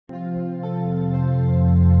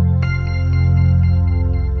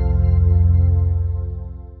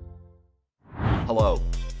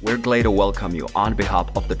glad to welcome you on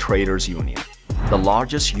behalf of the Traders Union, the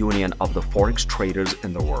largest union of the Forex traders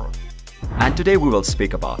in the world. And today we will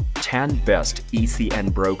speak about 10 best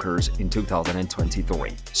ECN brokers in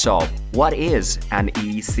 2023. So, what is an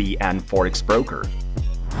ECN Forex broker?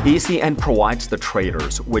 ECN provides the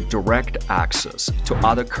traders with direct access to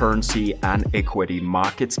other currency and equity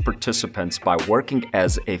markets participants by working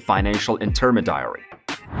as a financial intermediary.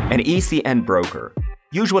 An ECN broker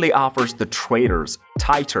usually offers the traders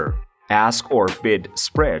tighter ask or bid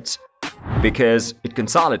spreads because it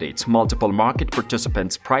consolidates multiple market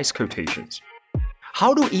participants' price quotations.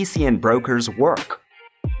 How do ECN brokers work?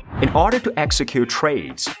 In order to execute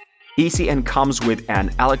trades, ECN comes with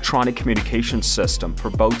an electronic communication system for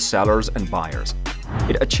both sellers and buyers.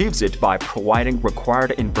 It achieves it by providing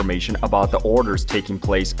required information about the orders taking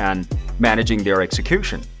place and managing their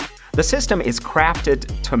execution. The system is crafted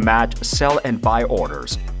to match sell and buy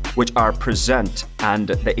orders, which are present and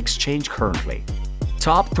the exchange currently.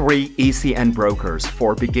 Top 3 ECN brokers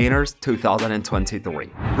for beginners 2023.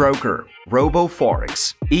 Broker Robo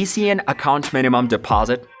Forex. ECN account minimum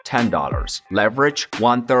deposit $10. Leverage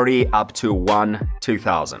 130 up to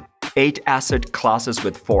 2000. 8 asset classes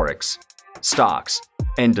with Forex. Stocks,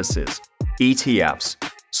 indices, ETFs,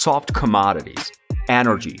 soft commodities,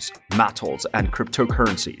 energies, metals, and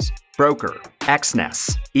cryptocurrencies. Broker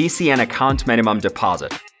XNES. ECN account minimum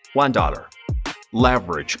deposit $1.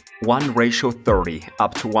 Leverage 1:30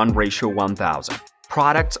 up to 1:1000.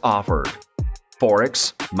 Products offered: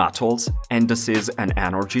 Forex, metals, indices and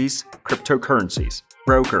energies, cryptocurrencies.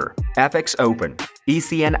 Broker FX Open.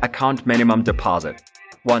 ECN account minimum deposit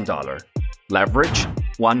 $1. Leverage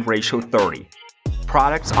 1:30.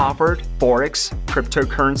 Products offered: Forex,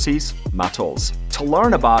 cryptocurrencies, metals. To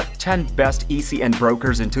learn about 10 best ECN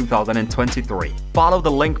brokers in 2023, follow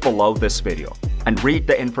the link below this video and read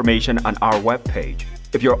the information on our webpage.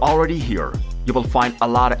 If you're already here, you will find a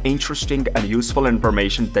lot of interesting and useful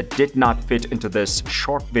information that did not fit into this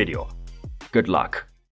short video. Good luck.